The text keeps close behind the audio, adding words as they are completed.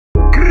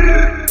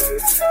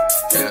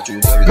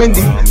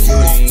Fendi.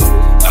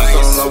 I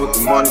fell in love with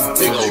the money.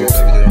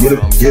 Get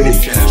up, get it.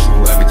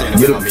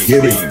 Get up,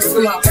 get it.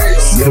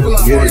 Get up,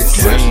 get it.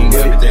 Get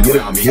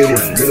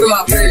up,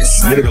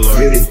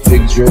 get it.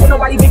 Big drip.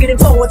 Nobody bigger than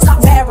Flo, it's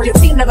top average. Your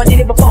team never did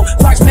it before.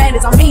 Large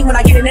madness, I mean when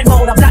I get in that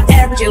mode. I'm not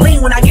average,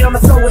 lean when I get on the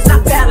floor. It's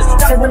not balanced.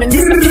 Got a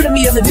reminisce, the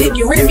me of the dick.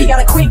 You hear me?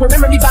 Got a quick,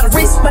 remember me by the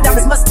wrist. My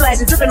diamonds must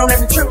splash and dripping on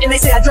every trip. And they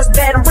say I dress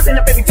bad, I'm ripping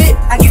up every fit.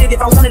 I get it if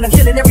I want it, I'm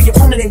killing every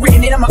opponent. They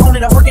written it, I'ma own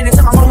it, I'm working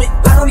into my moment.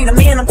 I don't need a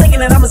man, I'm thinking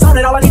that I'ma zone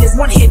it. All I need is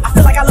one hit. I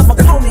feel like I love a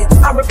opponent.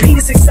 I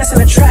repeat success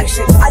and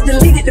attraction. I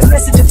deleted the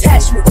message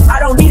attachment. I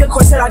don't need a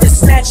corset, I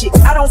just snatch it.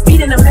 I don't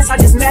feed in the mess, I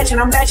just match it.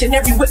 I'm matching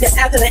every whip that's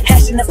after the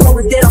action. The flow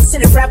is dead, I'm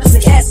sending rappers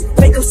and acid.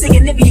 Make them sing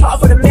and it be hard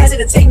for the mass.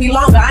 It'll take me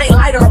longer, I ain't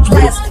lighter or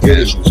plastic. Get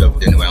it, get it,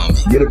 get it,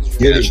 get it,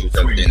 get it,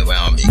 get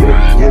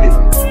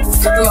it,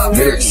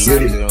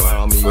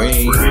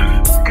 green,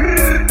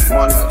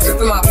 money,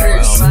 Grip in my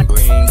purse.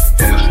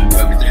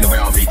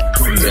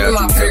 Grip in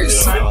my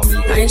purse.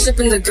 I ain't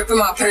shipping the grip in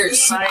my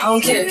purse. I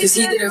don't care, cause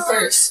he did it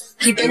first.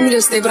 He begged me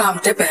to stay, but I'm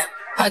dipping.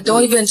 I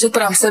don't even drip,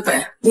 but I'm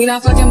sipping. We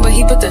not fucking, but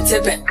he put the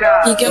tip in.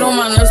 He get on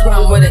my nerves, but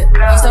I'm with it.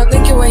 I start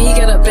thinking when he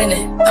get up in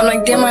it. I'm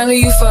like, damn, I knew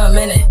you for a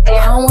minute.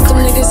 I don't want them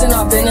niggas in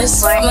our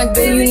business. I'm like,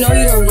 babe, you know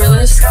you the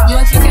realest. I'm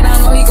like, fuck it, I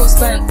know he gon'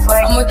 spend.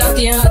 I'm with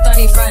Aki and her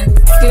thotty friend.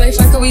 Feel like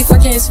fuck, we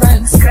fucking his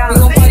friends. We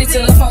gon' party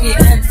till the party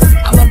ends.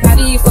 I'm a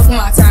baddie, you fucking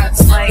my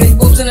tats. Big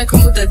boobs and it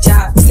come with the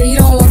job. Say he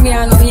don't want me,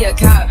 I know he a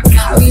cop.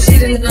 Oh, you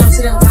shit in the arms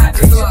to them back.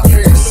 Grip in my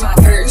purse, my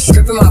purse.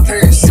 Grip in my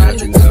purse.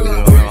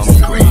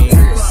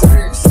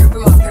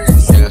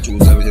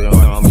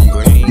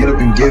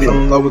 Get it. I'm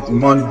in love with the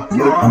money.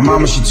 My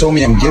mama, she told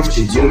me I'm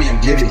gifted.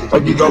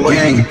 Like you got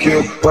gang,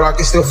 but I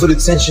can still feel the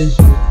tension.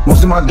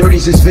 Most of my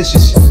dirties is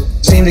vicious.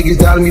 Same niggas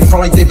doubting me,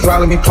 front like they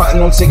proud of me,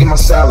 plotting on taking my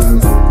salary.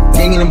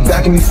 Ganging and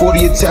backing me,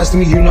 40 attached to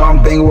me, you know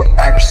I'm banging with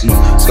accuracy.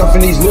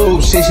 Scuffing these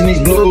loops, chasing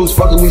these blues,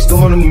 fucking we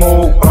still in the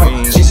mode.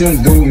 She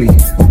shouldn't do me.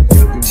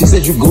 She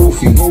said you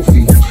goofy.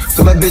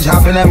 So that bitch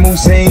hop in that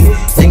moose ain't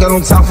got no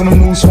time for the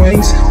mood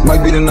swings.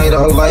 Might be the night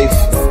of her life.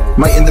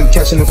 Might end up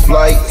catching a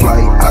flight.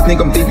 I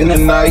think I'm deep in the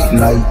night.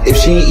 If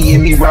she ain't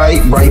eating me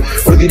right.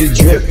 Really the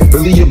drip,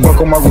 really your buck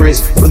on my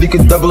wrist. Really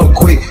could double up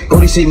quick.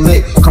 Brody say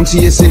lit. Come to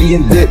your city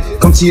and dip.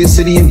 Come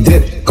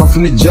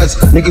from the jets.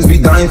 Niggas be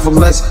dying for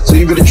less, so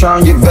you better try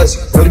on your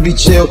best. Better be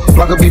chill.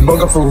 Block up be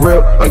bugging for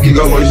real. Like you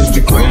got license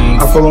to clean.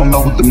 I fell in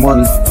love with the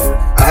money.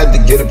 I had to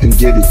get up and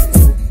get it.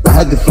 I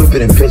had to flip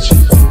it and pitch it.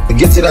 To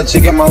get to that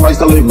chick in my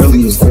lifestyle, it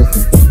really is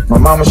different. My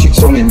mama, she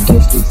told me I'm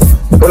gifted,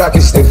 but I can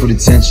still feel the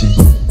tension.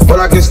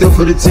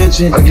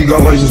 Like you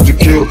got license to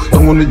kill,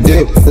 don't wanna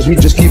dip. That's me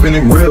just keeping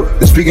it real.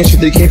 They're speaking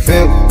shit they can't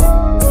feel.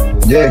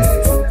 Yeah,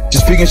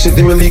 just speaking shit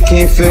they really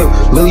can't feel.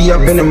 Lily,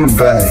 I've been in my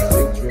bag.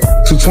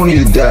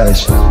 220 to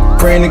dash.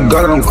 Praying to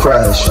God I don't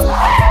crash.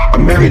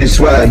 I'm married to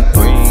swag.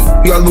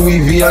 You got Louis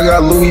V, I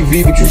got Louis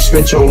V, but you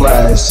spent your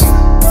last.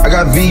 I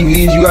got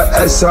VVs, you got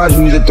SIs,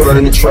 you need to throw that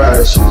in the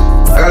trash.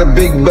 I got a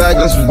big bag,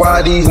 that's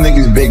why these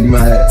niggas big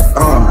mad.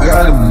 I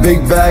got a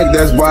big bag,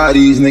 that's why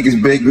these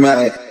niggas big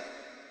mad.